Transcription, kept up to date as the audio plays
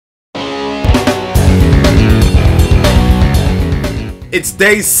It's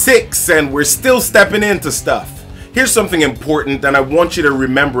day 6 and we're still stepping into stuff. Here's something important and I want you to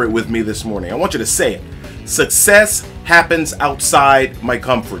remember it with me this morning. I want you to say it. Success happens outside my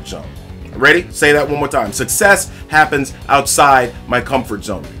comfort zone. Ready? Say that one more time. Success happens outside my comfort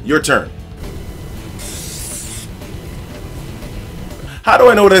zone. Your turn. How do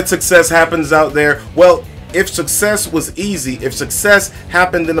I know that success happens out there? Well, if success was easy, if success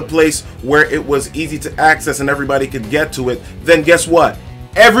happened in a place where it was easy to access and everybody could get to it, then guess what?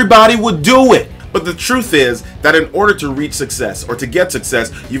 Everybody would do it. But the truth is that in order to reach success or to get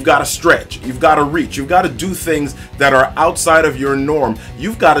success, you've got to stretch, you've got to reach, you've got to do things that are outside of your norm.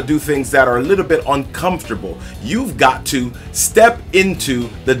 You've got to do things that are a little bit uncomfortable. You've got to step into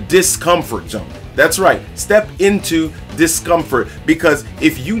the discomfort zone. That's right. Step into discomfort, because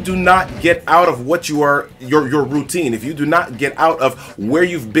if you do not get out of what you are, your routine, if you do not get out of where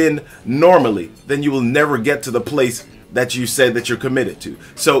you've been normally, then you will never get to the place that you said that you're committed to.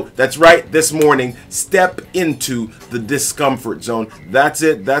 So that's right. This morning, step into the discomfort zone. That's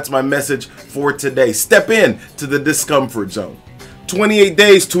it. That's my message for today. Step in to the discomfort zone. 28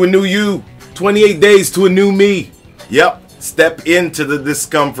 days to a new you. 28 days to a new me. Yep. Step into the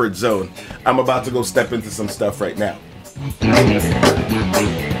discomfort zone. I'm about to go step into some stuff right now.